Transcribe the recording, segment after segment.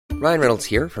Ryan Reynolds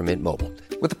here from Mint Mobile.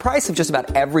 With the price of just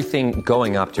about everything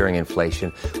going up during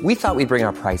inflation, we thought we'd bring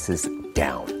our prices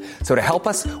down. So to help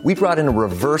us, we brought in a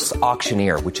reverse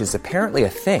auctioneer, which is apparently a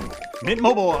thing. Mint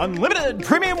Mobile Unlimited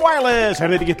Premium Wireless. How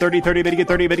to get 30, 30, bit to get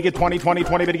 30, bit to get 20, 20,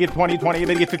 20, bit to get 20, 20,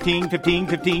 bit to get 15, 15,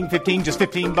 15, 15, just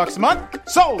 $15 a month?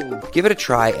 Sold! Give it a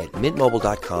try at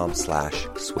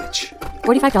mintmobile.com/switch.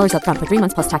 $45 up front for 3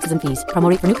 months plus taxes and fees. Promo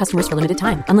rate for new customers for limited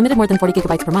time. Unlimited more than 40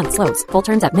 gigabytes per month. Slows full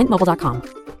terms at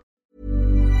mintmobile.com.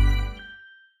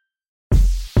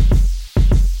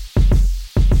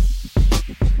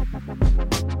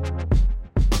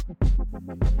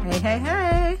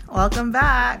 Hey. Welcome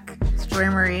back. It's Joy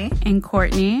Marie. And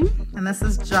Courtney. And this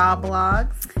is Job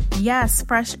Blogs. Yes,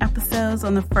 fresh episodes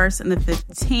on the 1st and the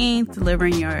 15th,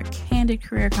 delivering your candid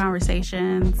career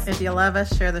conversations. If you love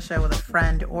us, share the show with a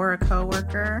friend or a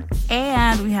coworker.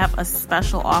 And we have a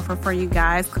special offer for you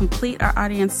guys. Complete our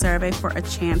audience survey for a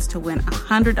chance to win a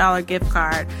 $100 gift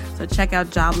card. So check out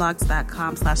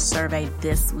jobblogs.com/survey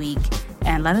this week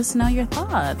and let us know your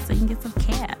thoughts so you can get some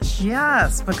cash.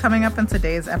 Yes, but coming up in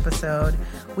today's episode,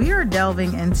 we are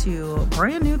delving into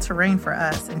brand new terrain for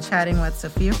us and chatting with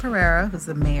Sophia Pereira, who's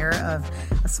the mayor of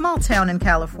a small town in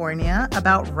California,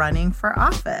 about running for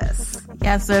office.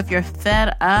 Yeah, so if you're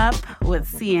fed up with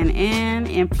CNN,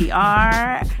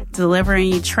 NPR, delivering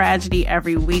you tragedy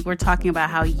every week, we're talking about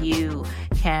how you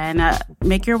can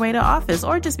make your way to office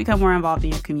or just become more involved in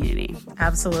your community.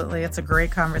 Absolutely. It's a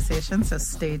great conversation, so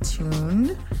stay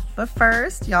tuned. But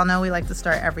first, y'all know we like to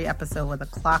start every episode with a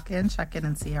clock in, check in,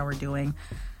 and see how we're doing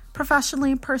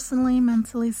professionally, personally,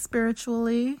 mentally,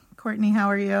 spiritually. Courtney, how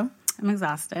are you? I'm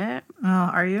exhausted. Oh,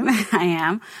 are you? I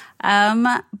am.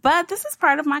 But this is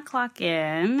part of my clock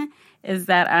in, is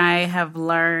that I have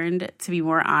learned to be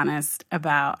more honest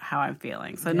about how I'm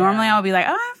feeling. So normally I'll be like,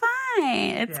 oh, I'm fine.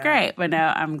 It's great. But no,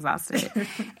 I'm exhausted.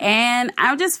 And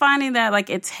I'm just finding that, like,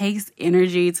 it takes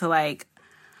energy to, like,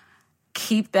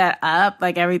 keep that up.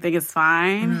 Like, everything is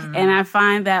fine. And I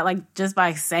find that, like, just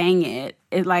by saying it,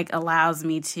 it, like, allows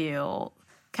me to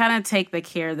kind of take the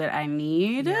care that I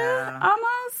need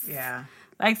almost. Yeah.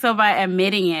 Like, so by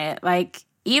admitting it, like,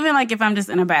 even, like, if I'm just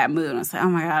in a bad mood, I'm like, oh,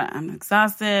 my God, I'm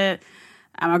exhausted,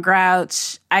 I'm a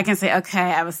grouch, I can say,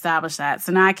 okay, I've established that.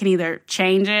 So now I can either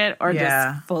change it or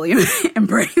just fully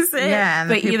embrace it. Yeah, and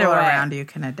but the people either way, around you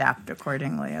can adapt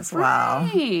accordingly as well.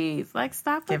 Right. Like,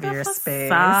 stop Give with you your the space.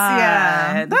 facade.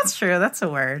 Yeah, that's true. That's a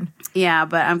word. Yeah,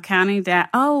 but I'm counting down.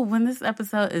 Oh, when this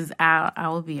episode is out, I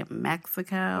will be in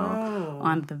Mexico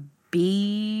on the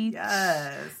beach.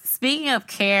 Yes. Speaking of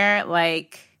care,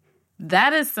 like,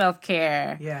 that is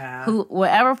self-care. Yeah.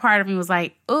 Whatever part of me was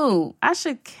like, ooh, I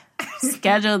should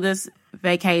schedule this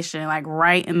vacation, like,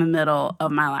 right in the middle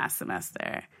of my last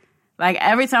semester. Like,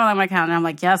 every time I'm on my calendar, I'm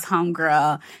like, yes,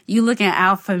 homegirl, you looking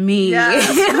out for me.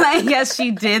 Yes. Like, yes, she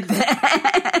did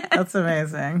that. That's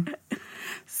amazing.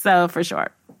 So, for sure.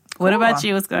 What about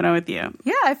you? What's going on with you?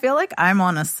 Yeah, I feel like I'm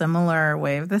on a similar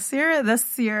wave this year.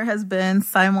 This year has been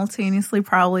simultaneously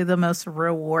probably the most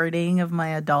rewarding of my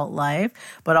adult life,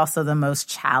 but also the most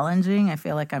challenging. I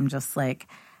feel like I'm just, like,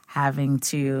 having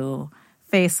to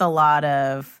face a lot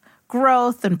of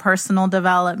growth and personal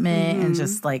development and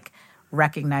just, like,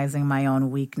 recognizing my own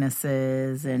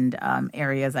weaknesses and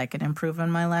areas I can improve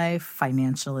in my life,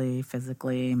 financially,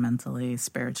 physically, mentally,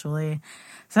 spiritually.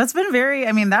 So it's been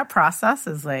that process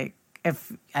is like,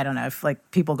 if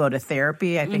like people go to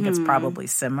therapy, I think it's probably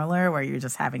similar where you're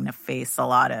just having to face a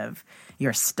lot of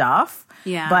your stuff.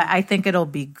 Yeah. But I think it'll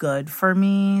be good for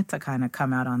me to kind of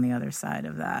come out on the other side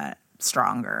of that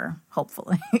stronger,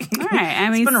 hopefully. All right. I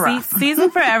mean, it's been rough. Season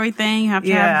for everything. You have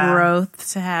to have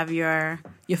growth to have your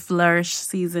flourish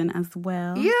season as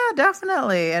well. Yeah,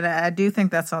 definitely. And I do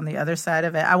think that's on the other side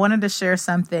of it. I wanted to share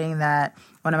something that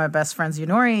one of my best friends,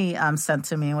 Yunori, sent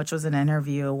to me, which was an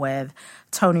interview with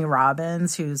Tony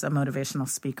Robbins, who's a motivational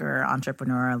speaker,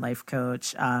 entrepreneur, life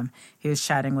coach. He was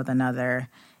chatting with another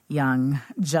young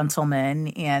gentleman,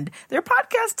 and their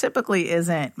podcast typically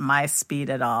isn't my speed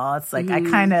at all. It's like I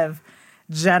kind of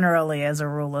generally, as a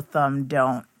rule of thumb,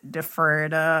 don't defer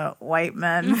to white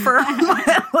men for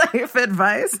my life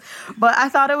advice. But I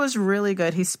thought it was really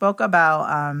good. He spoke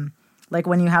about like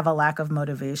when you have a lack of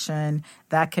motivation,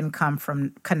 that can come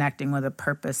from connecting with a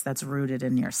purpose that's rooted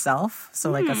in yourself. So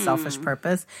like a selfish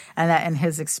purpose. And that in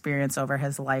his experience over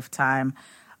his lifetime,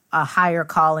 a higher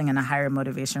calling and a higher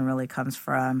motivation really comes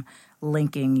from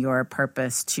linking your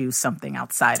purpose to something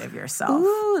outside of yourself.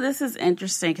 Ooh, this is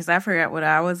interesting because I forgot what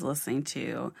I was listening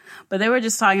to. But they were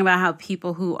just talking about how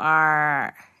people who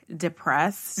are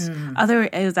depressed,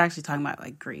 it was actually talking about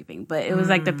like grieving, but it was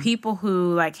like the people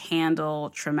who like handle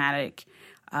traumatic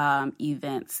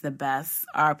events the best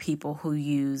are people who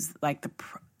use like the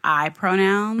I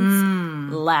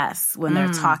pronouns less when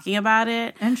they're talking about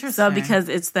it. Interesting. So because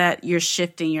it's that you're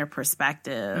shifting your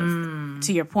perspective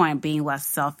to your point, being less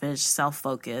selfish,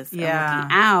 self-focused, and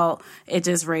looking out, it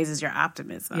just raises your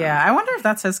optimism. Yeah, I wonder if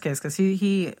that's his case because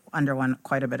he underwent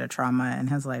quite a bit of trauma in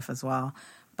his life as well.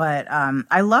 But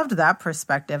I loved that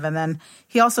perspective. And then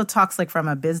he also talks like from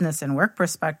a business and work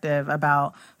perspective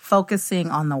about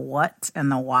focusing on the what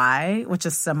and the why, which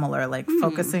is similar, like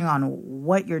focusing on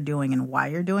what you're doing and why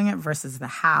you're doing it versus the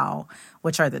how,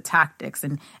 which are the tactics.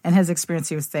 And in his experience,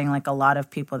 he was saying like a lot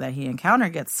of people that he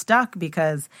encountered get stuck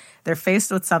because they're faced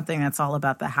with something that's all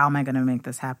about the how am I going to make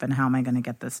this happen? How am I going to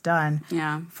get this done?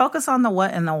 Yeah. Focus on the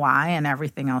what and the why, and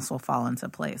everything else will fall into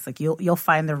place. Like you'll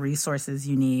find the resources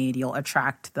you need, you'll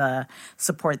attract the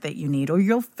support that you need, or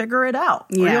you'll figure it out,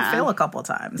 or you'll fail a couple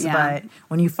times. Yeah. But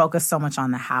when you focus so much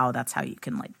on the how, that's how you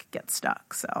can like get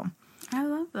stuck. So I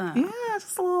love that. yeah,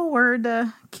 just a little word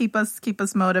to keep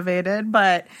us motivated.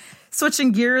 But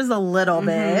switching gears a little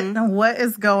bit, what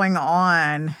is going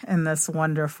on in this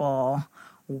wonderful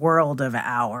world of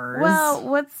ours? Well,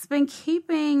 what's been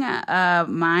keeping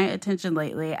my attention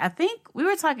lately, I think we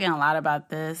were talking a lot about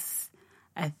this,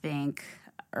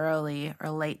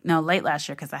 late last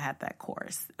year because I had that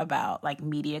course about like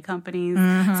media companies.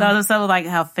 So like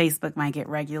how Facebook might get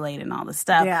regulated and all this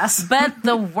stuff. Yes. But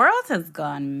the world has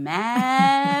gone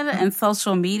mad and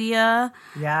social media.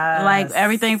 Yes. Like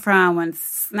everything from when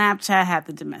Snapchat had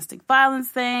the domestic violence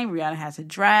thing, Rihanna had to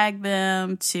drag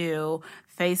them, to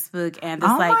Facebook and this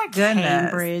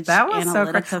Cambridge that was so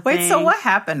Analytica crazy. Wait, thing. so what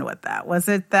happened with that? Was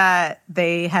it that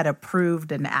they had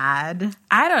approved an ad?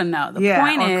 I don't know. The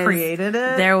point is, created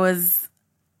it. There was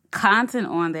content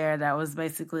on there that was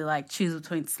basically like choose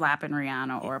between slapping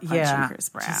Rihanna or punching Chris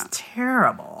Brown. Just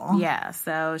terrible. Yeah,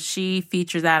 so she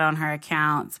featured that on her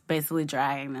account, basically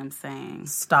dragging them, saying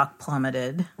Stock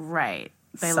plummeted. Right.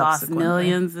 They lost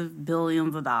millions of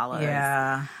billions of dollars.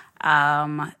 Yeah.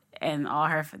 And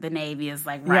the Navy is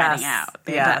like riding out.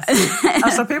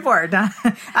 So people are done.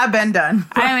 I've been done.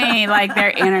 I mean, like their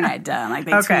internet done. Like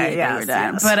they tweeted they were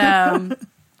done. Yes. But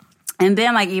and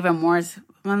then like even more,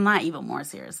 well, not even more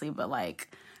seriously, but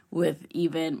like with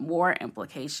even more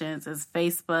implications is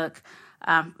Facebook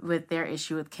with their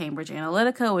issue with Cambridge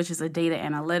Analytica, which is a data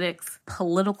analytics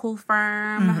political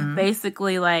firm,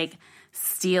 basically like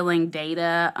stealing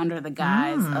data under the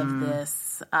guise of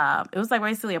this. It was like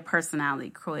basically a personality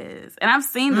quiz. And I've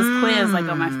seen this quiz like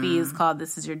on my feeds called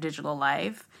This Is Your Digital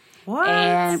Life. What?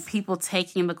 And people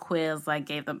taking the quiz like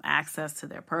gave them access to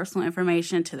their personal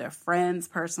information, to their friends'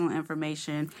 personal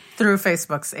information. Through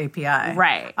Facebook's API.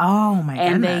 Right. Oh my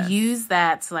goodness. And they use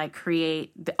that to like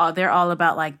create, they're all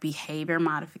about like behavior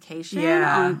modification.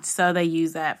 Yeah. So they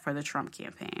use that for the Trump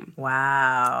campaign.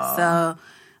 Wow. So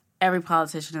every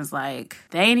politician is like,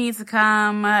 they need to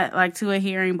come like to a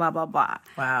hearing, blah, blah, blah.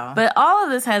 Wow. But all of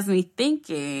this has me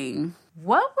thinking,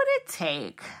 what would it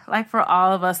take like for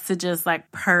all of us to just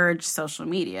like purge social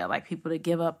media, like people to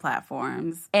give up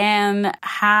platforms? And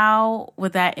how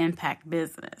would that impact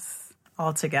business?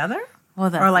 Altogether? Well,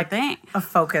 that's or like the thing. A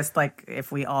focus, like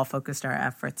if we all focused our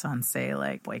efforts on, say,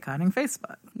 like boycotting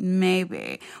Facebook.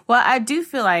 Maybe. Well, I do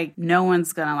feel like no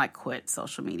one's gonna like quit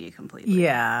social media completely.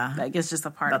 Yeah, like it's just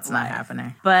a part that's of life. That's not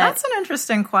happening. But that's an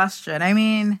interesting question. I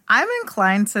mean, I'm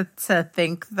inclined to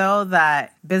think though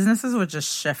that businesses would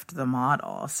just shift the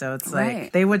model. So it's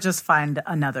like they would just find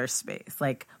another space,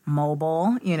 like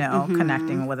mobile,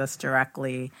 connecting with us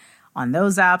directly on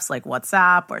those apps like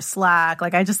WhatsApp or Slack.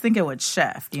 Like, I just think it would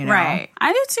shift, Right.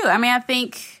 I do too. I mean, I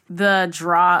think the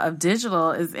draw of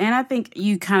digital is, and I think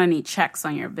you kind of need checks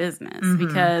on your business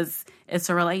because it's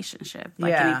a relationship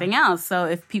like anything else. So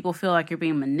if people feel like you're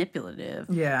being manipulative,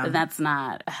 then that's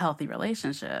not a healthy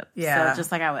relationship. So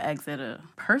just like I would exit a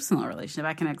personal relationship,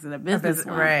 I can exit a business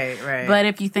one. Right. But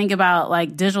if you think about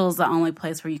like digital is the only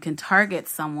place where you can target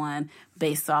someone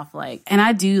based off like, and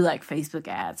I do like Facebook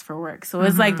ads for work. So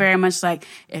it's like very much like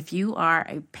if you are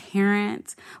a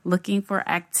parent looking for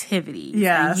activities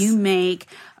and you make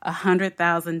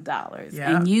 $100,000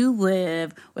 and you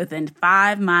live within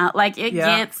 5 miles, like it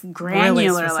gets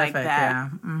granular really like that.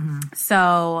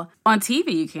 So on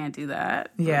TV, you can't do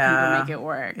that. People make it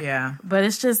work. But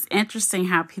it's just interesting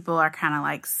how people are kind of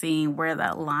like seeing where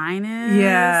that line is.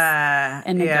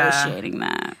 And negotiating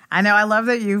that. I know. I love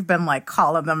that you've been like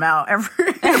calling them out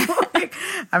every like,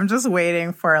 I'm just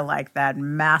waiting for like that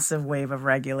massive wave of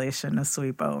regulation to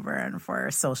sweep over and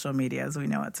for social media as we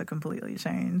know it to completely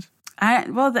change.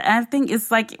 I think it's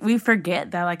like we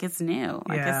forget that like it's new.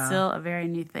 Like it's still a very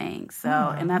new thing. So,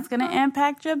 and that's going to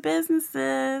impact your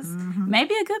businesses.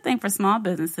 Maybe a good thing for small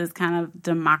businesses, kind of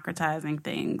democratizing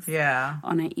things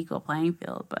on an equal playing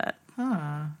field. But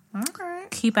Okay.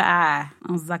 Keep an eye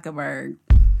on Zuckerberg.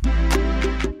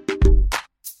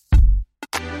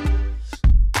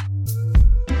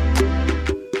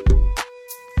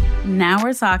 Now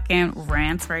we're talking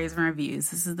rants, raves, and reviews.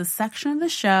 This is the section of the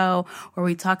show where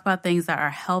we talk about things that are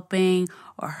helping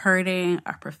or hurting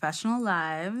our professional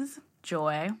lives.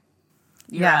 Joy,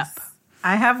 you're up.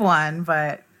 I have one,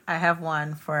 but I have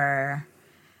one for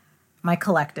my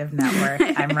collective network.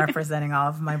 I'm representing all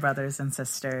of my brothers and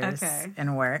sisters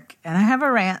in work. And I have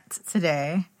a rant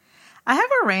today. I have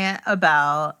a rant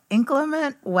about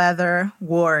inclement weather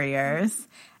warriors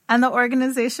and the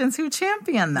organizations who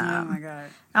champion them. Oh, my God.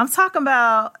 I'm talking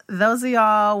about those of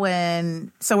y'all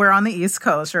so we're on the East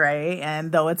Coast, right?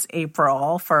 And though it's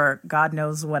April, for God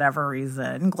knows whatever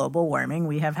reason, global warming,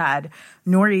 we have had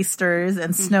nor'easters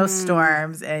and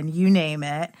snowstorms and you name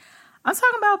it. I'm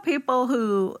talking about people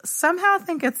who somehow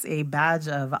think it's a badge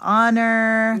of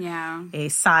honor, a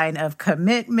sign of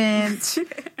commitment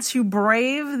to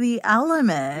brave the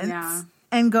elements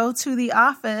and go to the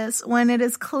office when it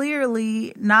is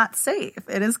clearly not safe.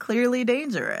 It is clearly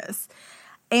dangerous.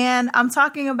 And I'm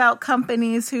talking about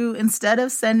companies who, instead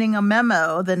of sending a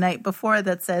memo the night before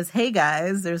that says, hey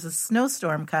guys, there's a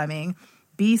snowstorm coming,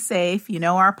 be safe, you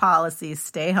know our policies,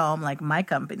 stay home like my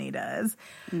company does.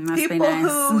 People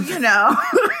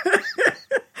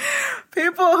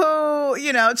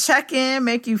who, check in,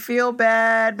 make you feel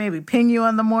bad, maybe ping you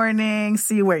in the morning,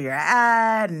 see where you're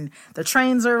at, and the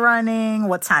trains are running.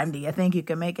 What time do you think you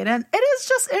can make it in? It is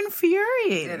just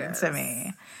infuriating to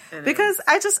me. Because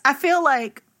I feel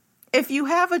like if you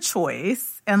have a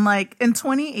choice, and like in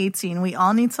 2018, we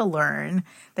all need to learn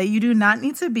that you do not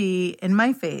need to be in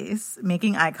my face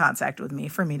making eye contact with me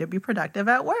for me to be productive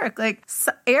at work. Like,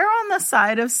 err on the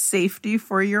side of safety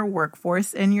for your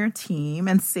workforce and your team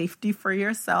and safety for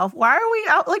yourself. Why are we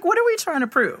out? Like, what are we trying to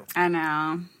prove? I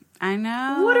know.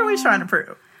 What are we trying to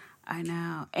prove? I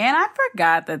know. And I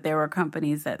forgot that there were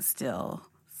companies that still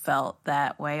felt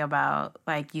that way about,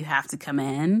 like, you have to come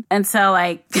in. And so,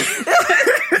 like...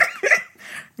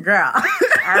 Girl.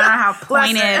 I don't know how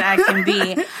pointed I can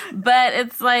be. But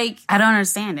it's like, I don't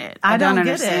understand it. I don't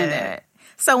understand it.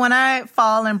 So when I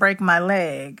fall and break my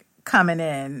leg coming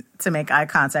in to make eye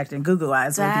contact and Google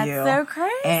eyes with you. That's so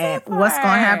crazy. And what's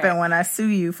going to happen when I sue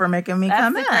you for making me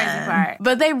come in? That's the crazy part.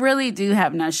 But they really do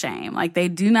have no shame. Like, they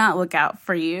do not look out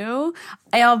for you.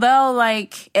 Although,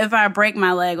 like, if I break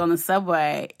my leg on the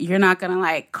subway, you're not going to,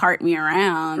 like, cart me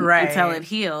around until it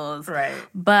heals. Right.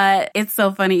 But it's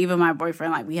so funny. Even my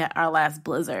boyfriend, like, we had our last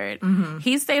blizzard.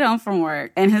 He stayed home from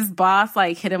work, and his boss,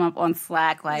 like, hit him up on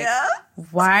Slack, like,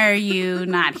 why are you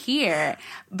not here?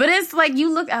 But it's like,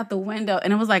 you look out the window,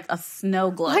 and it was like a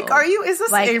snow globe. Like, is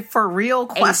this like, a for real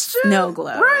question? A snow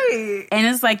globe. Right. And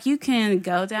it's like, you can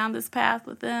go down this path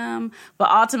with them, but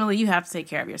ultimately you have to take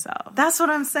care of yourself. That's what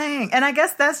I'm saying. And I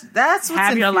guess that's what's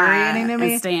have infuriating to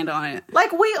me. And stand on it.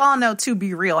 Like, we all know, to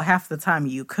be real, half the time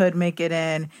you could make it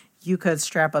in. You could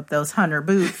strap up those hunter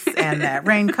boots and that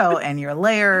raincoat and your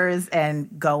layers and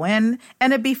go in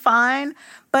and it'd be fine.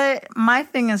 But my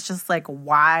thing is just like,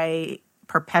 why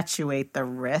perpetuate the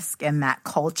risk and that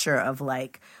culture of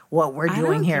like, what we're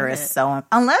doing here is so...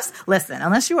 Unless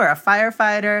you are a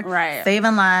firefighter,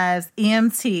 saving lives,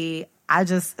 EMT...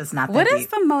 it's not that What deep. is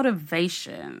the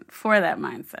motivation for that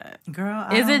mindset? Girl,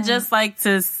 is it just like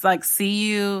to like see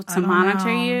you, to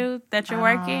monitor you that you're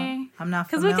working? I'm not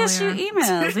familiar. Because we can shoot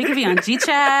emails. We could be on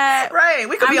GChat. Right.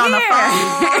 We could be on the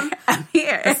phone. I'm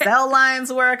here. The cell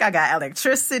lines work. I got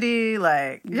electricity.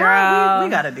 Like, girl, we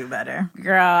got to do better.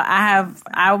 Girl,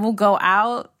 I will go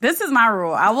out. This is my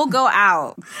rule. I will go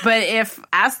out. But if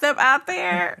I step out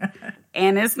there...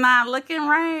 and it's not looking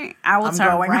right, I will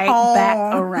turn right home.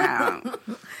 Back around.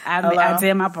 I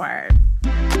did my part.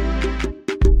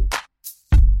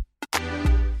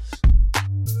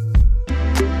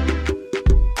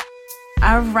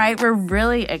 All right, we're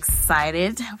really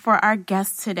excited for our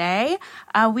guest today.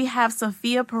 We have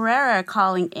Sophia Pereira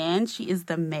calling in. She is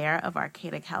the mayor of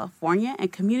Arcata, California,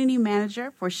 and community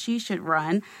manager for She Should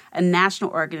Run, a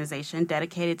national organization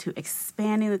dedicated to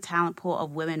expanding the talent pool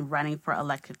of women running for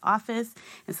elected office.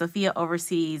 And Sophia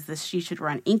oversees the She Should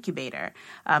Run incubator,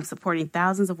 supporting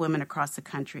thousands of women across the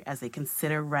country as they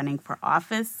consider running for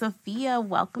office. Sophia,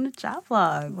 welcome to Job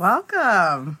Vlogs.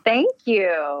 Welcome. Thank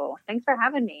you. Thanks for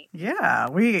having me. Yeah,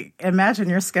 we imagine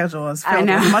your schedule is filled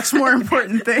with much more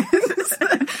important things.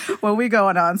 What we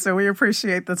going on, so we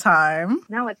appreciate the time.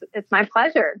 No, it's my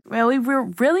pleasure. Well, we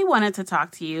really wanted to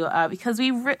talk to you because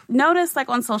we noticed, like,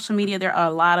 on social media, there are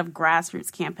a lot of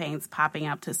grassroots campaigns popping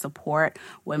up to support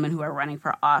women who are running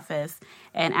for office.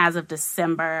 And as of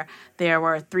December, there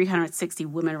were 360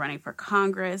 women running for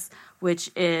Congress,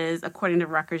 which is, according to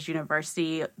Rutgers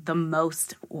University, the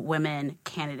most women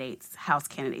candidates, House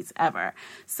candidates ever.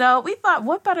 So we thought,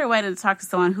 what better way to talk to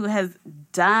someone who has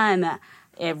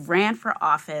ran for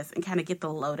office and kind of get the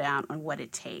lowdown on what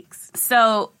it takes.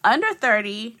 So, under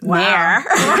 30, mayor.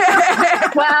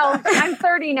 Well, I'm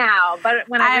 30 now, but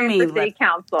when I ran for city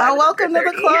council, welcome to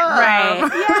the club.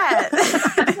 Right.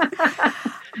 Yes.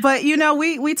 But, you know,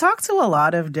 we talk to a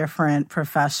lot of different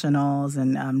professionals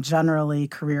and generally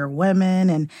career women.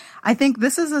 And I think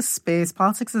this is a space,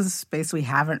 politics is a space we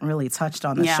haven't really touched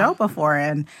on the show before.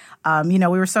 And, you know,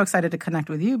 we were so excited to connect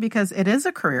with you because it is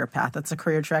a career path. It's a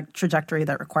career trajectory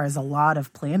that requires a lot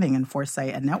of planning and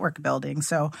foresight and network building.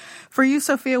 So for you,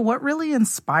 Sophia, what really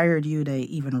inspired you to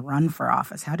even run for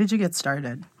office? How did you get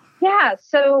started? Yeah,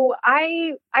 so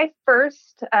I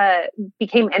first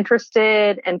became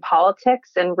interested in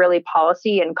politics and really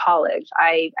policy in college.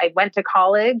 I went to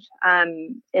college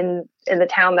in the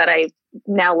town that I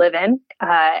now live in,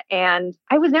 and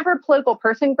I was never a political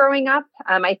person growing up.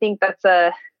 I think that's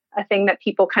a thing that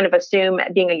people kind of assume,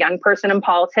 being a young person in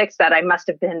politics, that I must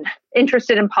have been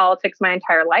interested in politics my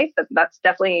entire life. That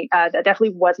definitely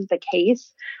wasn't the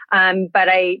case. But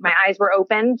my eyes were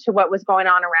open to what was going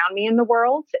on around me in the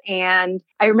world. And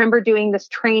I remember doing this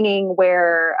training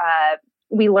where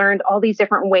we learned all these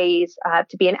different ways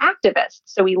to be an activist.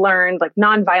 So we learned like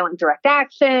nonviolent direct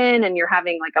action, and you're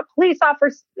having like a police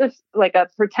officer, like a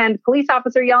pretend police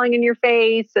officer yelling in your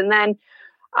face. And then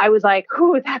I was like,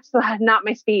 "Ooh, that's not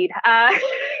my speed."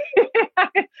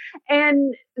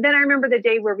 And then I remember the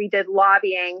day where we did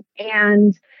lobbying,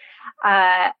 and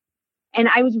I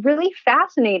was really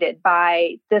fascinated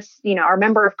by this, you know, our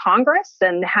member of Congress,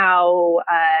 and how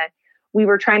we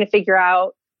were trying to figure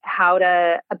out how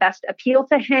to best appeal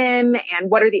to him and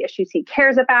what are the issues he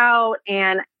cares about.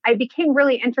 And I became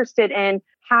really interested in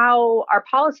how our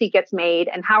policy gets made,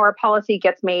 and how our policy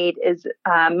gets made is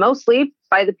mostly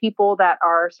by the people that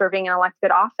are serving an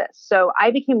elected office. So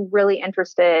I became really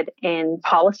interested in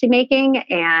policymaking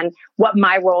and what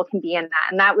my role can be in that.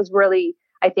 And that was really,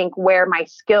 I think, where my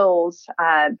skills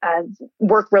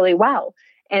work really well.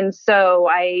 And so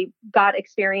I got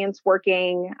experience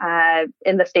working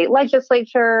in the state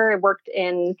legislature. I worked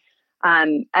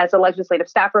as a legislative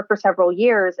staffer for several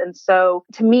years. And so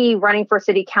to me, running for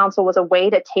city council was a way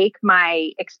to take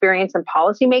my experience in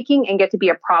policymaking and get to be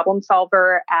a problem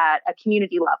solver at a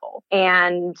community level,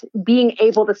 and being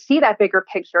able to see that bigger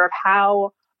picture of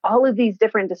how all of these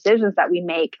different decisions that we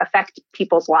make affect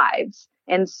people's lives.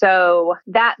 And so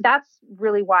that's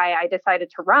really why I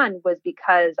decided to run, was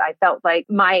because I felt like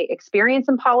my experience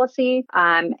in policy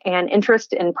and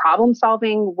interest in problem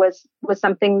solving was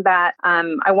something that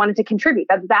I wanted to contribute.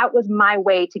 That was my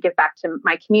way to give back to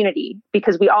my community,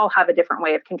 because we all have a different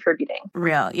way of contributing.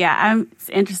 It's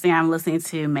interesting. I'm listening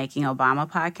to Making Obama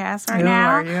podcast right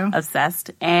now. Are you?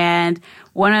 Obsessed. And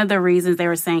one of the reasons they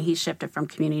were saying he shifted from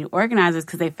community organizers,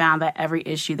 because they found that every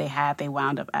issue they had, they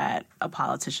wound up at a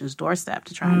politician's doorstep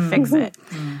to try and fix it.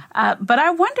 But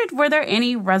I wondered, were there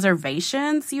any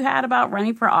reservations you had about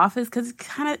running for office? Because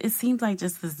it seems like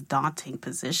just this daunting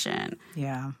position.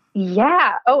 Yeah.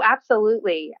 Oh,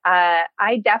 absolutely.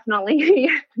 I definitely,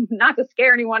 not to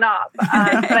scare anyone off, but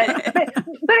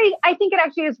I think it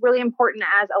actually is really important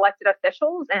as elected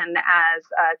officials and as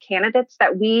candidates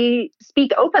that we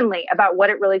speak openly about what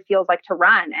it really feels like to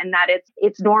run, and that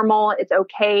it's normal, it's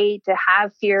okay to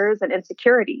have fears and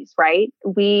insecurities, right?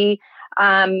 We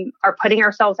are putting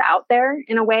ourselves out there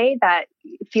in a way that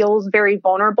feels very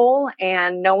vulnerable,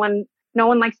 and no one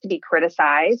likes to be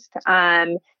criticized.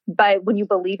 But when you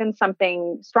believe in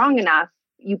something strong enough,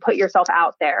 you put yourself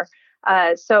out there.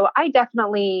 So I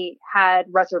definitely had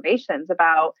reservations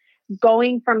about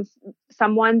going from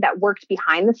someone that worked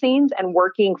behind the scenes and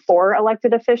working for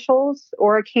elected officials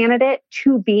or a candidate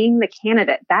to being the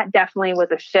candidate. That definitely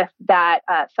was a shift that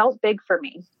felt big for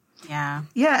me. Yeah.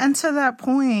 Yeah. And to that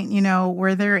point,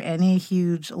 were there any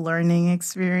huge learning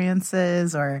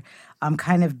experiences or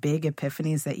kind of big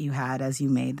epiphanies that you had as you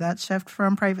made that shift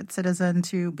from private citizen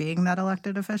to being that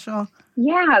elected official?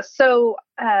 Yeah. So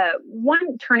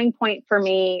one turning point for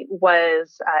me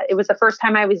was it was the first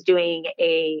time I was doing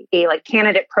a like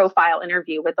candidate profile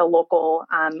interview with a local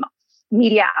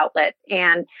media outlet.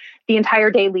 And the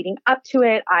entire day leading up to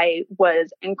it, I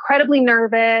was incredibly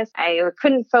nervous. I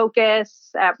couldn't focus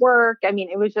at work. I mean,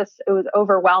 it was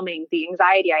overwhelming, the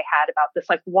anxiety I had about this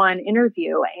like one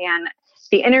interview. And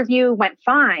the interview went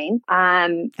fine.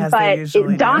 As but they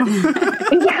usually do.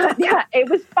 yeah, it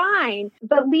was fine.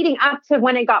 But leading up to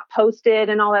when it got posted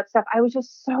and all that stuff, I was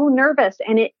just so nervous.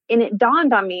 And it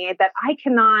dawned on me that I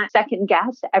cannot second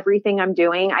guess everything I'm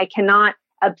doing. I cannot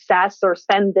obsess or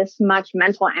spend this much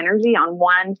mental energy on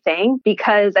one thing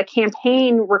because a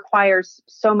campaign requires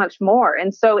so much more.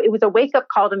 And so it was a wake-up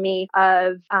call to me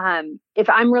of if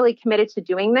I'm really committed to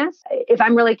doing this, if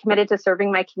I'm really committed to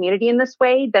serving my community in this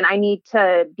way, then I need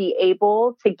to be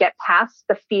able to get past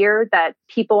the fear that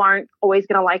people aren't always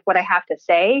going to like what I have to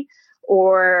say,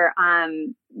 or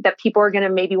that people are going to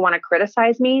maybe want to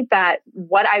criticize me, that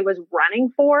what I was running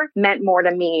for meant more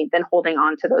to me than holding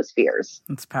on to those fears.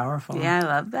 It's powerful. Yeah, I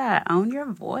love that. Own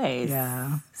your voice.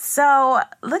 Yeah. So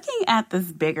looking at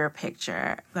this bigger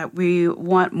picture, that we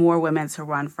want more women to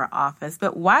run for office,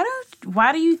 but why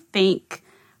do you think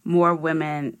more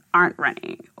women aren't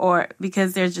running? Or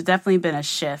because there's definitely been a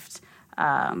shift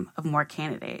of more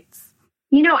candidates?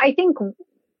 I think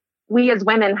we as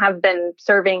women have been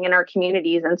serving in our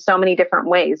communities in so many different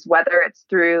ways, whether it's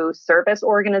through service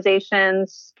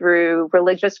organizations, through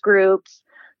religious groups,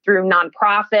 through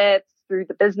nonprofits, through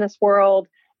the business world.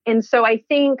 And so I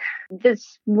think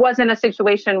this wasn't a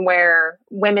situation where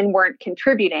women weren't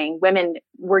contributing. Women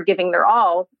were giving their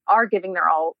all, are giving their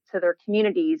all to their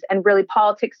communities. And really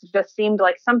politics just seemed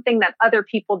like something that other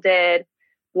people did.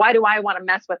 Why do I want to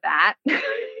mess with that?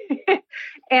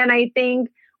 And I think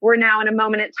we're now in a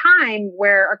moment in time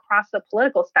where across the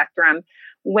political spectrum,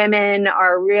 women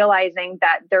are realizing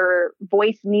that their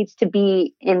voice needs to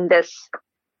be in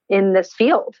this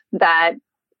field, that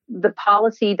the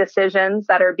policy decisions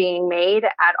that are being made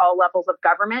at all levels of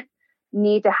government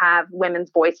need to have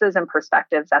women's voices and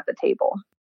perspectives at the table.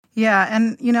 Yeah.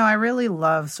 And, I really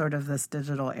love sort of this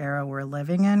digital era we're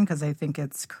living in because I think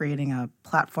it's creating a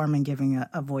platform and giving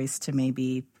a voice to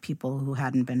maybe people who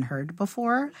hadn't been heard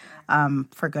before,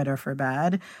 for good or for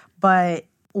bad. But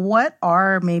what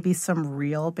are maybe some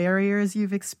real barriers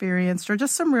you've experienced or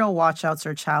just some real watch-outs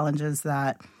or challenges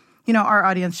that, our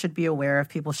audience should be aware of,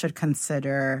 people should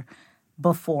consider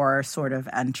before sort of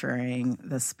entering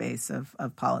the space of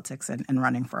politics and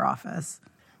running for office?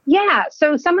 Yeah.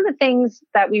 So some of the things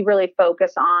that we really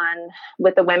focus on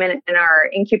with the women in our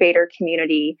incubator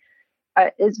community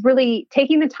is really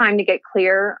taking the time to get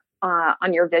clear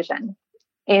on your vision.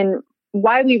 And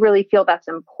why we really feel that's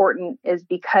important is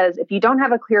because if you don't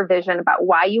have a clear vision about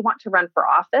why you want to run for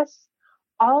office,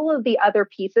 all of the other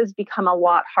pieces become a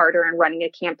lot harder in running a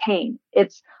campaign.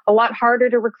 It's a lot harder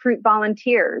to recruit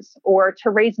volunteers or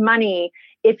to raise money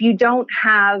if you don't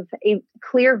have a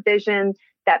clear vision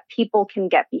that people can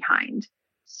get behind.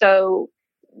 So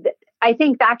I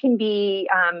think that can be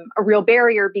a real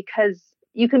barrier because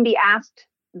you can be asked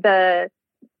the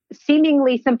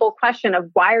seemingly simple question of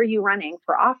why are you running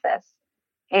for office?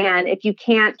 And if you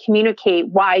can't communicate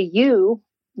why you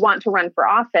want to run for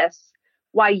office,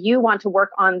 why you want to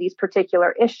work on these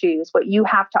particular issues, what you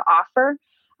have to offer,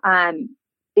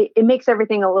 it makes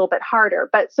everything a little bit harder.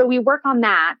 But so we work on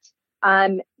that.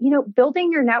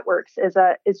 Building your networks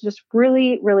is just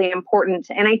really, really important.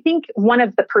 And I think one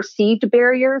of the perceived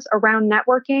barriers around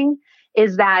networking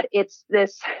is that it's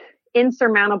this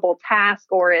insurmountable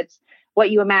task, or it's what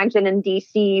you imagine in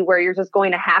DC where you're just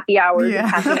going to happy hours and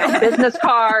passing out business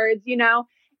cards,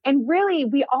 and really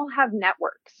we all have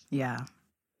networks. Yeah.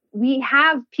 We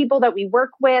have people that we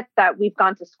work with, that we've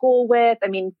gone to school with. I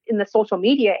mean, in the social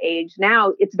media age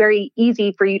now, it's very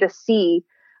easy for you to see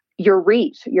your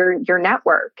reach, your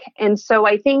network. And so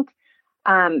I think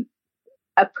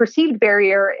a perceived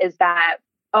barrier is that,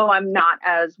 I'm not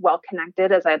as well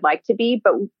connected as I'd like to be.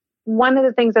 But one of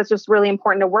the things that's just really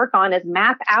important to work on is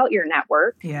map out your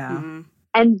network. Yeah. Mm-hmm.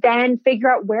 And then figure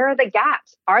out where are the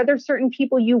gaps. Are there certain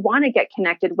people you want to get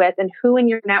connected with, and who in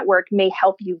your network may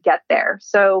help you get there?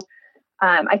 So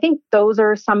I think those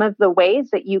are some of the ways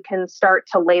that you can start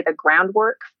to lay the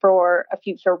groundwork for a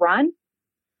future run.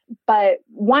 But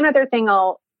one other thing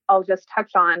I'll just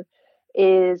touch on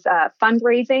is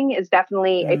fundraising is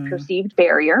definitely a perceived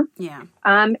barrier. Yeah.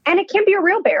 And it can be a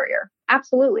real barrier.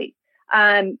 Absolutely.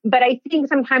 But I think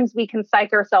sometimes we can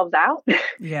psych ourselves out.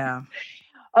 Yeah.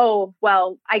 Oh,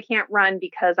 well, I can't run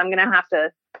because I'm going to have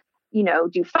to,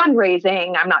 do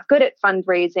fundraising. I'm not good at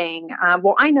fundraising.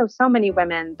 Well, I know so many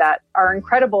women that are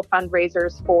incredible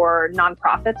fundraisers for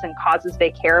nonprofits and causes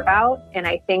they care about. And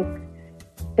I think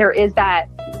there is that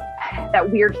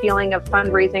weird feeling of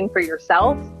fundraising for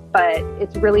yourself, but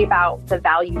it's really about the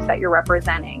values that you're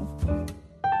representing.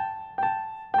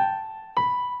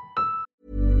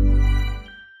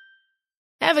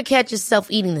 Ever catch yourself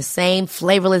eating the same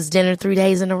flavorless dinner 3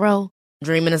 days in a row?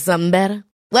 Dreaming of something better?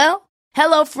 Well,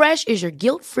 HelloFresh is your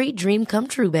guilt-free dream come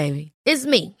true, baby. It's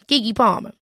me, Keke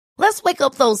Palmer. Let's wake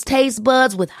up those taste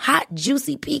buds with hot,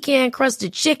 juicy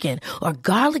pecan-crusted chicken or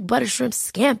garlic butter shrimp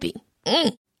scampi.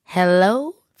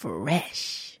 Hello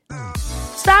Fresh.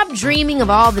 Stop dreaming of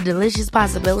all the delicious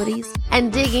possibilities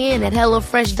and dig in at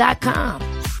HelloFresh.com.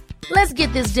 Let's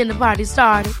get this dinner party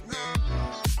started.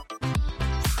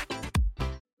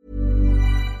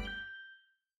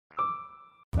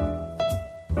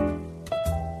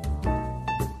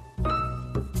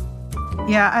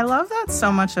 Yeah, I love that so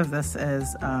much of this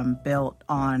is built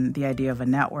on the idea of a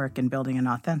network and building an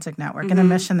authentic network and a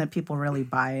mission that people really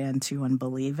buy into and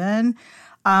believe in.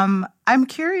 I'm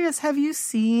curious, have you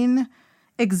seen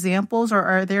examples or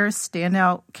are there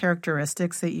standout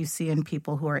characteristics that you see in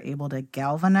people who are able to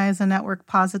galvanize a network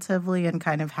positively and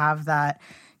kind of have that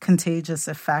contagious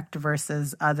effect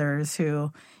versus others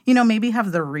who, maybe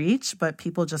have the reach, but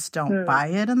people just don't buy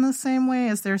it in the same way?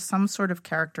 Is there some sort of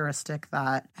characteristic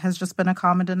that has just been a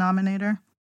common denominator?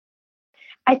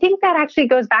 I think that actually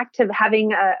goes back to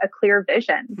having a clear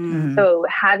vision. Mm-hmm. So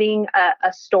having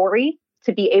a story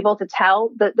to be able to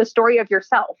tell the story of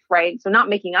yourself, right? So not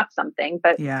making up something,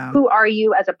 but who are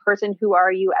you as a person? Who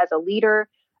are you as a leader?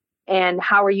 And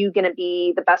how are you going to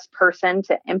be the best person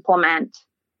to implement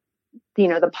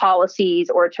the policies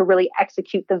or to really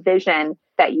execute the vision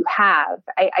that you have?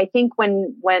 I think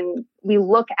when we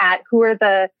look at who are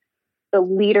the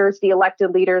leaders, the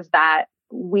elected leaders that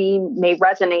we may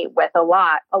resonate with a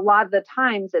lot of the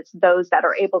times it's those that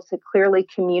are able to clearly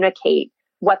communicate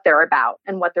what they're about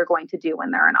and what they're going to do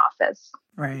when they're in office.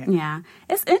 Right. Yeah.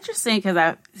 It's interesting because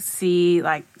I see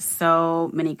so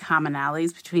many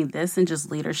commonalities between this and just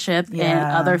leadership in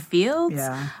other fields.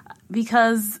 Yeah.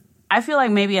 Because I feel like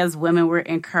maybe as women, we're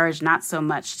encouraged not so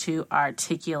much to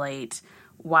articulate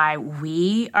why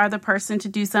we are the person to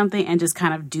do something and just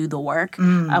kind of do the work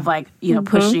of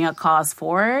pushing a cause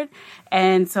forward.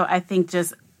 And so I think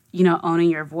just, owning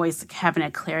your voice, having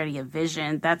a clarity of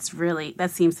vision, that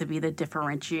seems to be the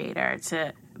differentiator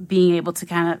to being able to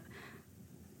kind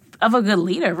of a good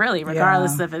leader, really,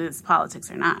 regardless if it's politics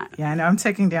or not. Yeah, I know. I'm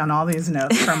taking down all these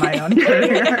notes from my own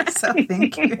career, so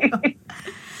thank you.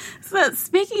 So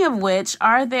speaking of which,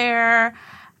 are there,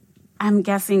 I'm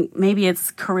guessing maybe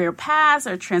it's career paths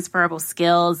or transferable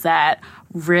skills that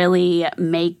really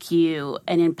make you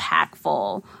an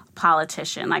impactful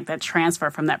politician, like that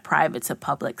transfer from that private to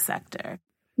public sector?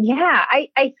 Yeah,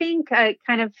 I think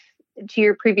kind of to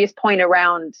your previous point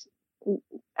around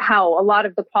how a lot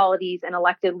of the qualities in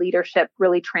elected leadership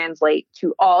really translate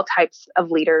to all types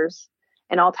of leaders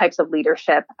and all types of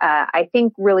leadership. I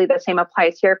think really the same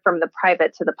applies here from the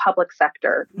private to the public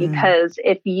sector, because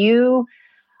if you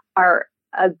are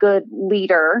a good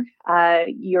leader,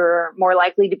 you're more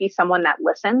likely to be someone that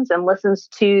listens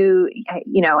to,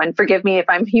 and forgive me if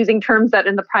I'm using terms that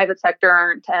in the private sector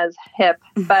aren't as hip,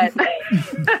 but, but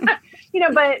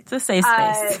it's a safe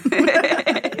space.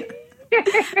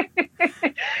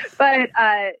 But,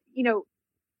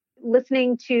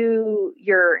 listening to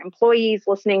your employees,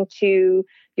 listening to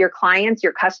your clients,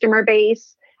 your customer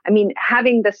base. I mean,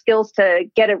 having the skills to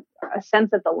get a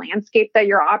sense of the landscape that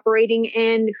you're operating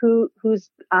in,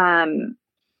 who's going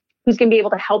to be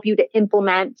able to help you to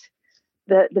implement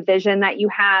the vision that you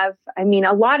have. I mean,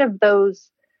 a lot of those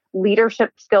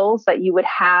leadership skills that you would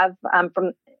have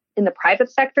from in the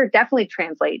private sector definitely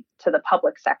translate to the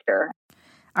public sector.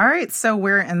 All right, so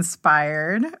we're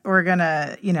inspired. We're going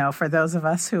to, for those of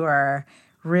us who are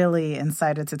really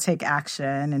excited to take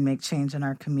action and make change in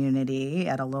our community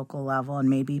at a local level and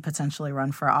maybe potentially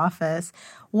run for office,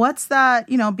 what's that,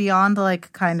 beyond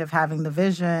kind of having the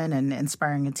vision and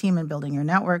inspiring a team and building your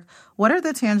network, what are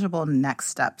the tangible next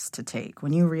steps to take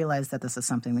when you realized that this is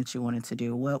something that you wanted to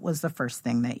do? What was the first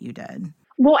thing that you did?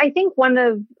 Well, I think one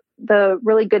of the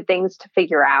really good things to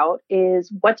figure out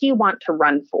is, what do you want to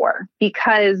run for?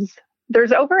 Because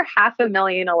there's over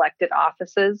 500,000 elected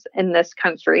offices in this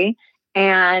country.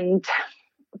 And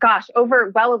gosh,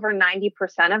 well over 90%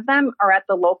 of them are at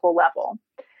the local level.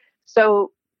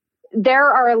 So there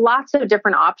are lots of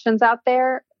different options out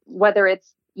there, whether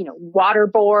it's water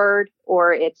board,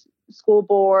 or it's school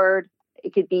board.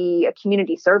 It could be a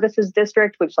community services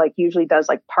district, which usually does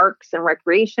parks and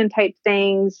recreation type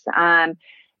things.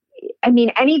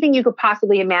 Anything you could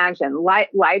possibly imagine,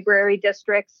 library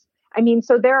districts.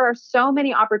 So there are so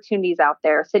many opportunities out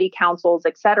there, city councils,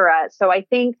 et cetera. So I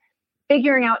think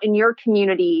figuring out in your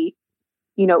community,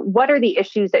 what are the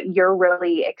issues that you're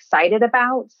really excited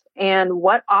about, and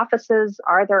what offices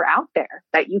are there out there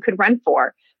that you could run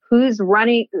for? Who's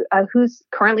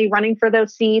currently running for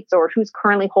those seats, or who's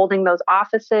currently holding those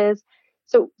offices?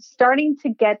 So starting to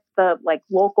get the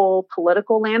local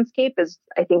political landscape is,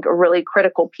 I think, a really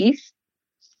critical piece,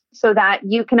 so that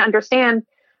you can understand,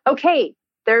 okay,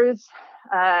 there's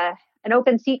an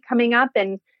open seat coming up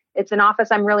and it's an office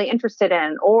I'm really interested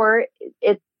in, or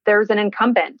there's an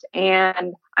incumbent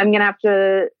and I'm going to have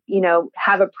to,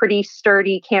 have a pretty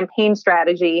sturdy campaign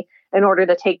strategy in order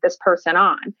to take this person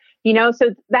on,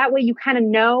 so that way you kind of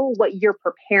know what you're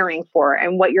preparing for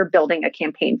and what you're building a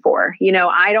campaign for.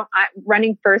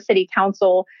 Running for city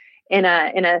council in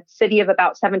a city of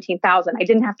about 17,000, I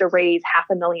didn't have to raise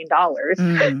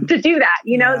 $500,000 to do that,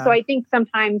 Yeah. So I think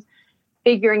sometimes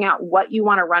figuring out what you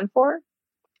want to run for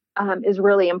is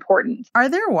really important. Are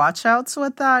there watch outs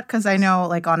with that? Because I know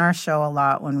on our show a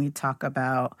lot when we talk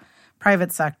about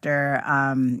private sector,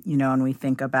 and we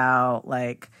think about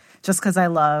just because I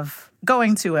love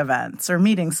going to events or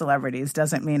meeting celebrities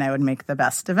doesn't mean I would make the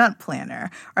best event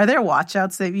planner. Are there watch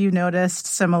outs that you noticed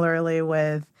similarly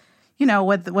with,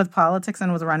 with politics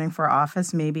and with running for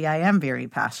office? Maybe I am very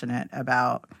passionate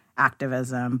about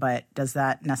activism, but does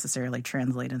that necessarily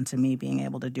translate into me being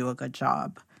able to do a good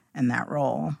job in that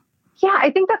role? Yeah, I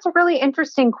think that's a really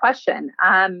interesting question.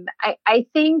 I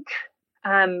think,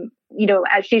 as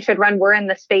She Should Run, we're in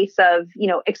the space of,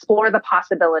 explore the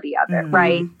possibility of it,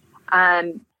 right?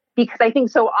 Because I think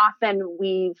so often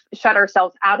we've shut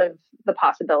ourselves out of the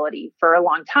possibility for a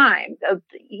long time.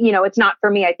 It's not for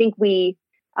me. I think we,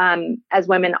 as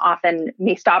women, often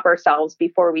may stop ourselves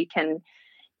before we can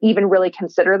even really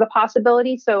consider the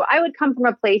possibility. So I would come from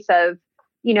a place of,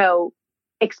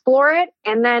 explore it.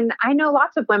 And then I know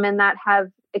lots of women that have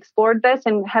explored this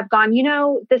and have gone,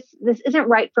 this isn't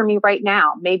right for me right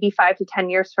now, maybe 5 to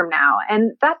 10 years from now.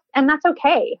 And that's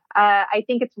okay. I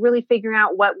think it's really figuring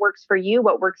out what works for you,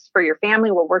 what works for your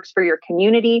family, what works for your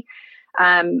community.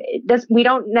 We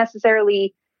don't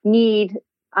necessarily need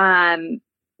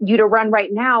you to run right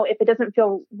now if it doesn't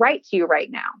feel right to you right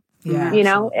now. Yeah,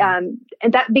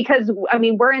 and that, because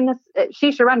we're in this,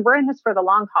 She Should Run, we're in this for the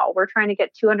long haul. We're trying to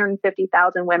get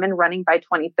 250,000 women running by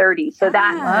 2030. So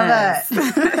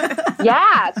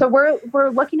yeah. So we're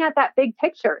looking at that big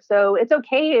picture. So it's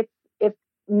okay if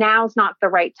now's not the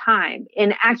right time.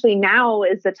 And actually now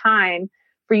is the time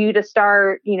for you to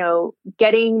start,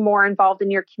 getting more involved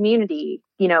in your community,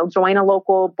 join a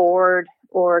local board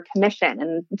or commission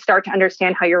and start to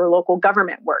understand how your local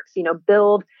government works,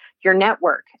 build your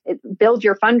network, build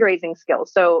your fundraising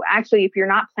skills. So actually, if you're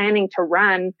not planning to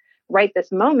run right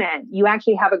this moment, you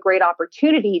actually have a great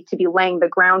opportunity to be laying the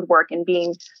groundwork and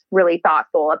being really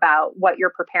thoughtful about what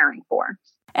you're preparing for.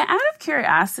 And out of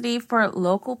curiosity, for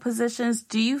local positions,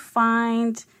 do you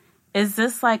find, is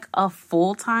this a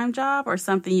full-time job or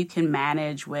something you can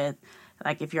manage with,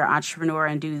 if you're an entrepreneur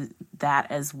and do that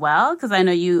as well? Because I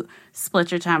know you split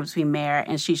your time between Mayor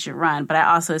and She Should Run, but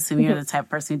I also assume you're the type of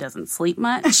person who doesn't sleep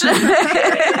much.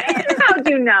 How do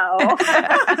you know?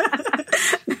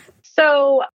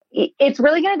 So it's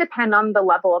really going to depend on the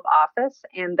level of office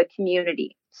and the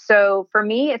community. So for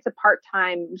me, it's a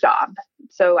part-time job.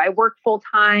 So I worked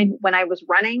full-time when I was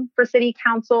running for city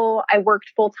council. I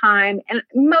worked full-time, and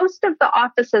most of the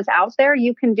offices out there,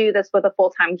 you can do this with a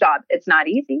full-time job. It's not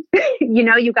easy.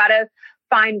 You got to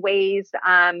find ways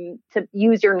to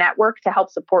use your network to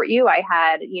help support you. I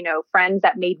had, friends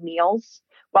that made meals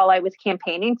while I was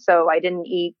campaigning, so I didn't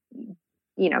eat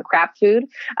crap food.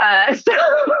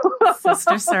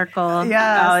 Sister circle.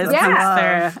 Yes,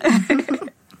 comes through.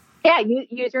 Yeah, you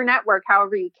use your network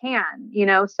however you can,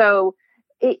 so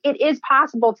it is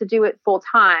possible to do it full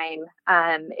time.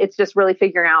 It's just really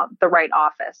figuring out the right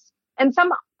office. And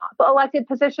some elected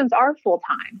positions are full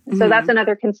time. So that's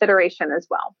another consideration as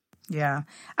well. Yeah.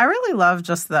 I really love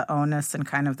just the onus and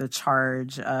kind of the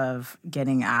charge of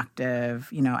getting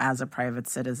active, as a private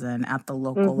citizen at the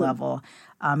local level.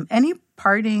 Any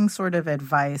parting sort of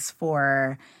advice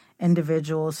for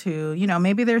individuals who,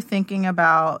 maybe they're thinking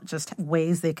about just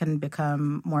ways they can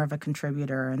become more of a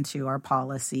contributor into our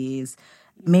policies?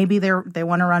 Maybe they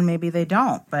want to run, maybe they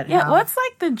don't. But what's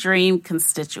the dream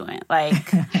constituent? How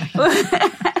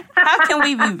can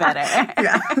we be better?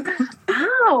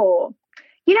 Oh,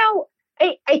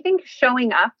 I think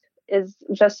showing up is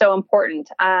just so important.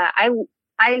 I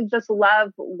just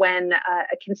love when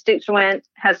a constituent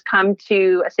has come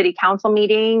to a city council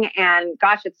meeting and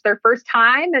gosh, it's their first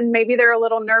time and maybe they're a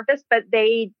little nervous, but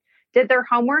they did their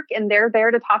homework and they're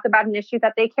there to talk about an issue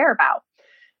that they care about,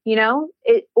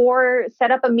 or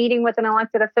set up a meeting with an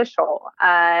elected official,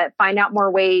 find out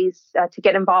more ways to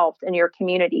get involved in your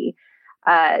community.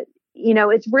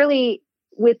 It's really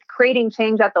with creating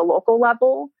change at the local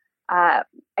level. I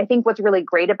think what's really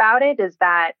great about it is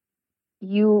that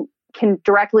you can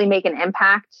directly make an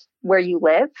impact where you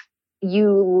live.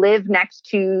 You live next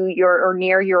to or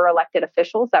near your elected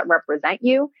officials that represent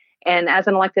you. And as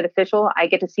an elected official, I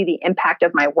get to see the impact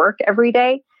of my work every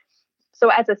day. So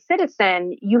as a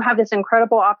citizen, you have this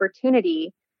incredible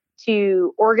opportunity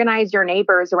to organize your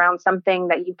neighbors around something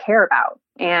that you care about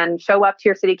and show up to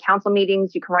your city council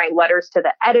meetings. You can write letters to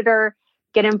the editor,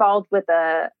 get involved with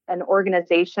an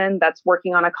organization that's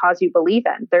working on a cause you believe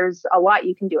in. There's a lot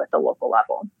you can do at the local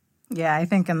level. Yeah, I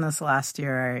think in this last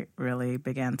year, I really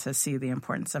began to see the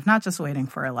importance of not just waiting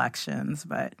for elections,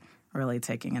 but really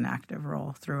taking an active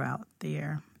role throughout the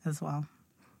year as well.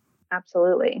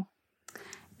 Absolutely.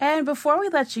 And before we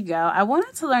let you go, I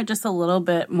wanted to learn just a little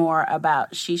bit more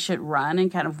about She Should Run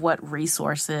and kind of what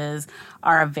resources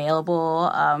are available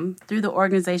through the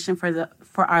organization for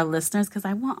our listeners, because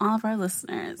I want all of our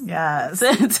listeners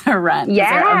to run.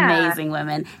 Yeah. They're amazing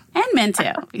women and men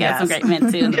too. We got some great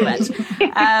men too in the bunch.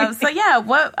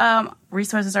 What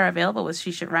resources are available with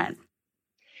She Should Run?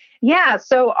 Yeah,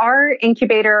 so our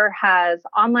incubator has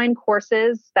online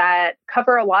courses that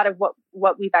cover a lot of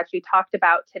what we've actually talked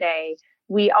about today.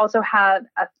 We also have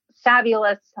a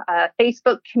fabulous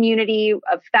Facebook community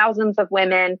of thousands of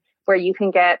women where you can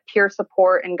get peer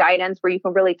support and guidance, where you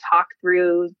can really talk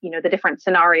through, the different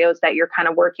scenarios that you're kind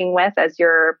of working with as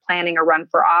you're planning a run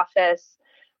for office.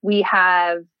 We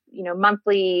have,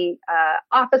 monthly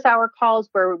office hour calls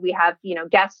where we have,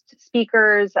 guest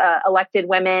speakers, elected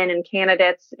women and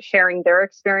candidates sharing their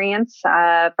experience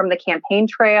from the campaign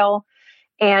trail.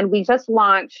 And we just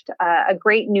launched a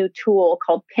great new tool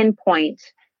called Pinpoint,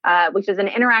 which is an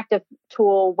interactive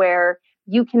tool where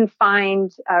you can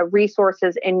find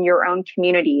resources in your own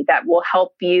community that will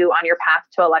help you on your path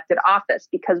to elected office,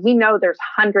 because we know there's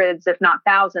hundreds, if not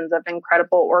thousands, of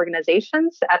incredible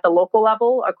organizations at the local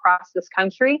level across this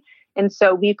country. And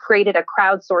so we've created a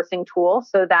crowdsourcing tool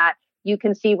so that you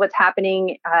can see what's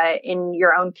happening in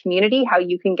your own community, how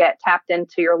you can get tapped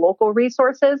into your local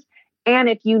resources. And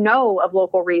if you know of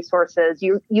local resources,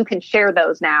 you can share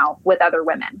those now with other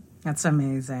women. That's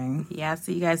amazing. Yeah,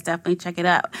 so you guys definitely check it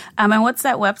out. And what's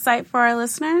that website for our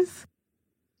listeners?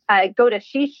 Go to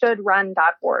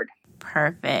sheshouldrun.org.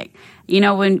 Perfect.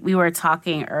 When we were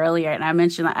talking earlier, and I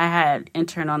mentioned that I had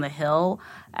interned on the Hill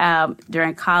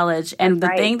during college, and the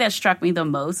thing that struck me the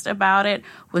most about it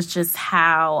was just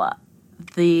how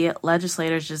the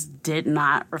legislators just did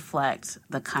not reflect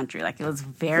the country. Like, it was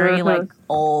very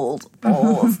old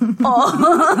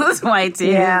white dudes.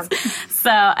 Yeah.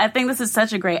 So I think this is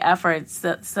such a great effort.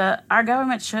 So our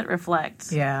government should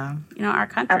reflect, our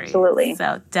country. Absolutely.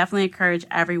 So definitely encourage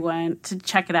everyone to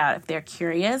check it out if they're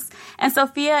curious. And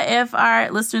Sophia, if our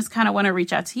listeners kind of want to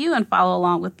reach out to you and follow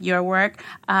along with your work,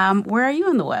 where are you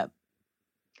on the web?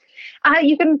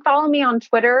 You can follow me on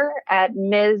Twitter at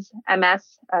Ms.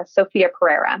 Sophia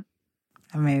Pereira.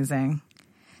 Amazing.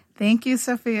 Thank you,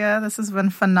 Sophia. This has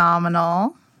been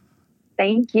phenomenal.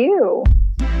 Thank you.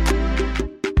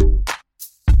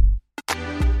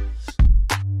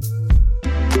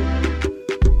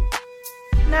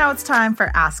 Now it's time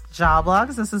for Ask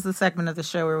Joblogs. This is the segment of the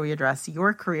show where we address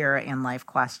your career and life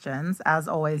questions. As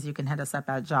always, you can hit us up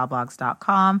at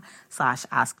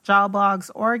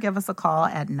joblogs.com/askjoblogs or give us a call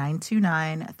at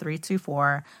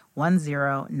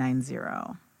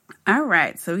 929-324-1090. All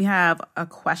right, so we have a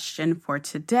question for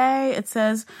today. It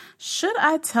says, should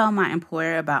I tell my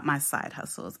employer about my side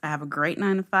hustles? I have a great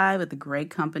 9-to-5 with a great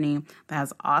company that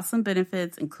has awesome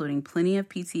benefits, including plenty of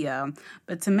PTO.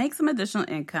 But to make some additional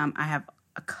income, I have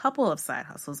a couple of side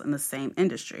hustles in the same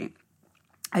industry.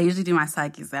 I usually do my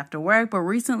side gigs after work, but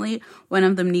recently one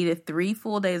of them needed 3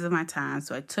 full days of my time,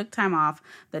 so I took time off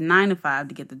the 9-to-5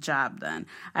 to get the job done.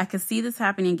 I could see this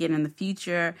happening again in the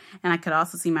future, and I could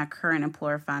also see my current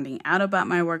employer finding out about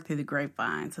my work through the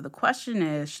grapevine. So the question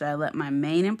is, should I let my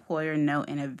main employer know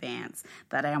in advance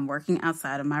that I am working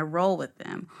outside of my role with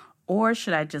them? Or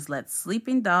should I just let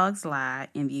sleeping dogs lie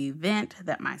in the event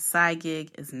that my side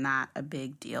gig is not a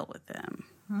big deal with them?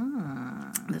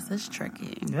 This is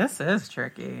tricky. This is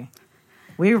tricky.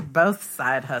 We're both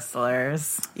side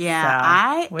hustlers. Yeah, so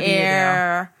I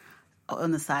err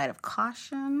on the side of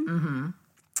caution.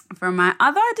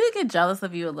 although I do get jealous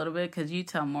of you a little bit because you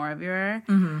tell more of your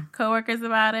coworkers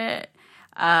about it.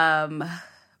 And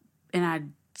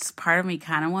part of me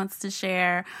kind of wants to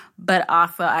share, but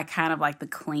also I kind of like the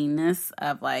cleanness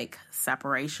of like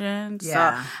separation.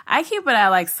 Yeah. So I keep it at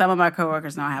like some of my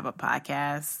coworkers know I have a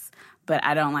podcast, but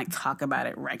I don't like talk about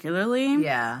it regularly.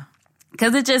 Yeah.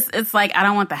 Because it's like, I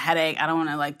don't want the headache. I don't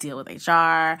want to, like, deal with HR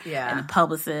and the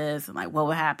publicist and, like, what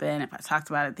would happen if I talked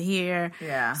about it here.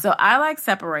 Yeah. So I like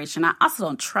separation. I also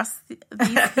don't trust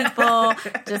these people.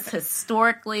 Just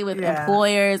historically with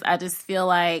employers, I just feel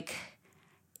like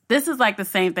this is, like, the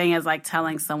same thing as, like,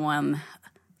 telling someone...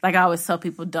 Like, I always tell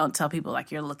people, don't tell people, like,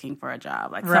 you're looking for a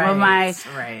job. Like, some of my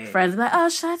friends be like, oh,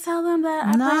 should I tell them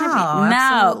that?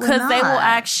 No, because they will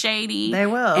act shady. They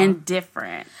will. And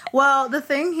different. Well, the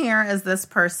thing here is this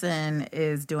person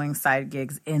is doing side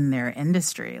gigs in their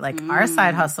industry. Like, our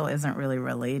side hustle isn't really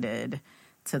related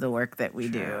to the work that we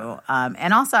do.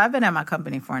 And also, I've been at my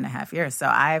company 4.5 years, so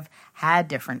I've had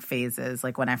different phases.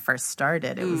 Like, when I first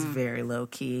started, it was very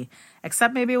low-key,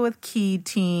 except maybe with key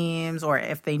teams, or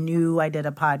if they knew I did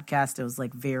a podcast, it was,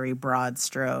 like, very broad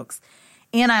strokes.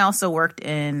 And I also worked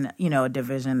in, you know, a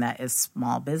division that is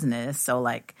small business. So,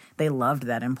 like, they loved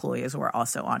that employees were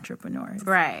also entrepreneurs.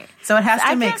 Right. So it has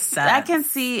to make sense. I can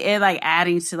see it, like,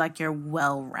 adding to, like, your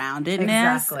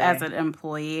well-roundedness as an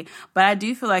employee. But I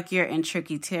do feel like you're in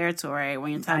tricky territory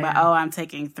when you're talking about, oh, I'm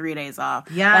taking 3 days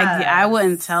off. Yeah. Like, I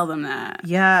wouldn't tell them that.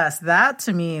 Yes. That,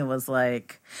 to me, was,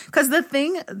 like... Because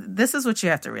this is what you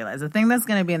have to realize. The thing that's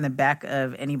going to be in the back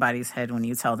of anybody's head when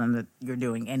you tell them that you're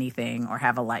doing anything or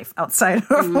have a life outside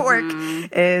of work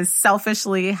is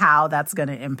selfishly how that's going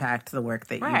to impact the work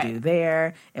that you do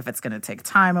there, if it's going to take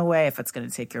time away, if it's going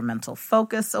to take your mental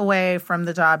focus away from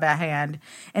the job at hand.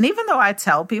 And even though I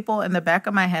tell people, in the back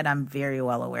of my head, I'm very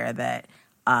well aware that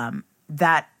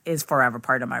that is forever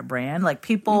part of my brand. Like,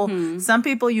 people, some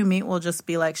people you meet will just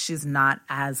be like, she's not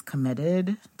as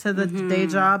committed to the day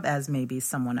job as maybe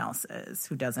someone else is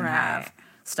who doesn't have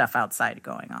stuff outside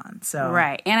going on. So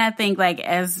and I think, like,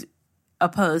 as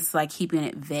opposed to, like, keeping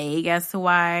it vague as to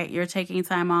why you're taking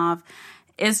time off,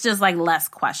 it's just, like, less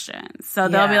questions. So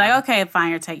they'll be like, okay, fine,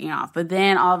 you're taking off. But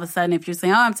then all of a sudden, if you're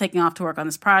saying, oh, I'm taking off to work on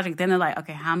this project, then they're like,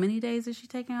 okay, how many days is she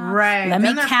taking off? Right. Let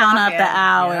me count up the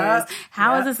hours.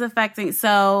 How is this affecting?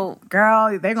 So,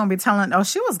 girl, they're going to be telling, oh,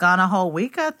 she was gone a whole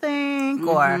week, I think,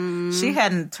 or she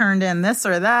hadn't turned in this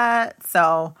or that.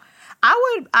 So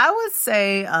I would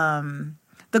say,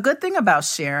 the good thing about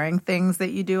sharing things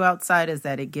that you do outside is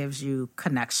that it gives you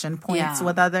connection points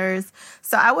with others.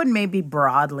 So I would maybe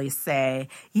broadly say,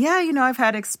 yeah, you know, I've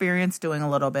had experience doing a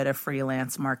little bit of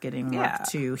freelance marketing work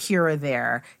too, here or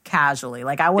there, casually.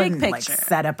 Like, I wouldn't like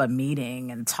set up a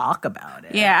meeting and talk about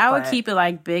it. Yeah, I would keep it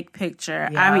like big picture.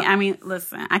 Yeah. I mean,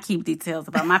 listen, I keep details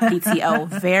about my PTO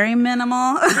very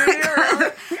minimal.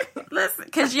 Listen,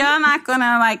 because you're not going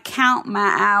to like count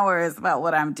my hours about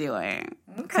what I'm doing.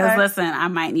 Because, listen, I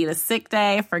might need a sick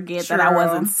day, forget that I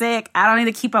wasn't sick. I don't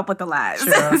need to keep up with the lies.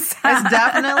 True. It's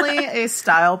definitely a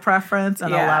style preference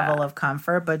and a level of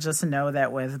comfort, but just know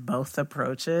that with both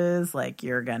approaches, like,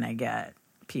 you're going to get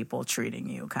people treating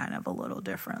you kind of a little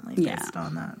differently based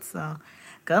on that. So,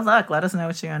 good luck. Let us know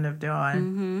what you end up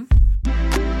doing.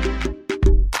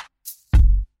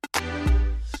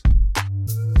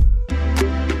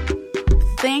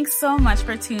 Thanks so much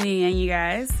for tuning in, you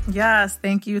guys. Yes,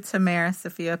 thank you to Mayor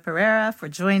Sophia Pereira for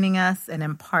joining us and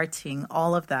imparting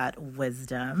all of that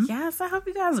wisdom. Yes, I hope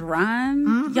you guys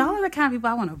run. Y'all are the kind of people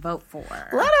I want to vote for.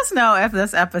 Let us know if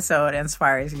this episode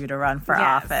inspires you to run for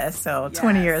office. So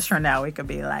 20 years from now, we could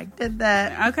be like, did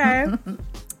that. Okay.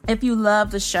 If you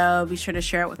love the show, be sure to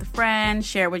share it with a friend,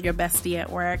 share it with your bestie at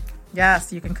work.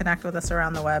 Yes, you can connect with us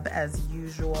around the web as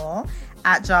usual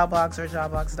at Jawblogs or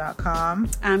jawblogs.com.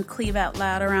 I'm Cleve Out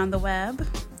Loud around the web.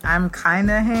 I'm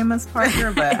kind of Hamus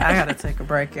Parker, but I got to take a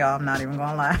break, y'all. I'm not even going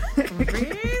to lie.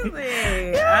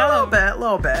 Really? Yeah, a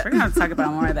little bit. We're going to talk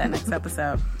about more of that next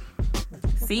episode.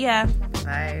 See ya.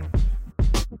 Bye.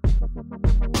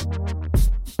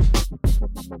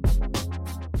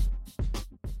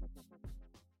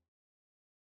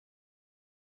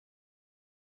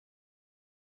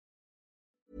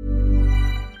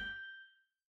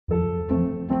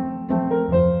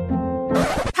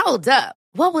 Hold up.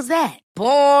 What was that?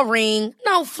 Boring.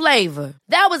 No flavor.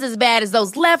 That was as bad as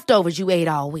those leftovers you ate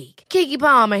all week. Keke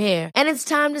Palmer here. And it's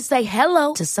time to say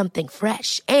hello to something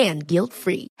fresh and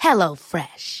guilt-free.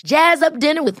 HelloFresh. Jazz up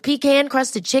dinner with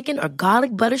pecan-crusted chicken or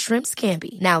garlic butter shrimp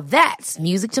scampi. Now that's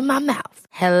music to my mouth.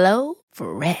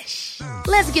 HelloFresh.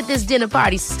 Let's get this dinner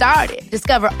party started.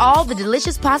 Discover all the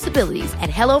delicious possibilities at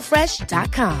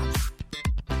HelloFresh.com.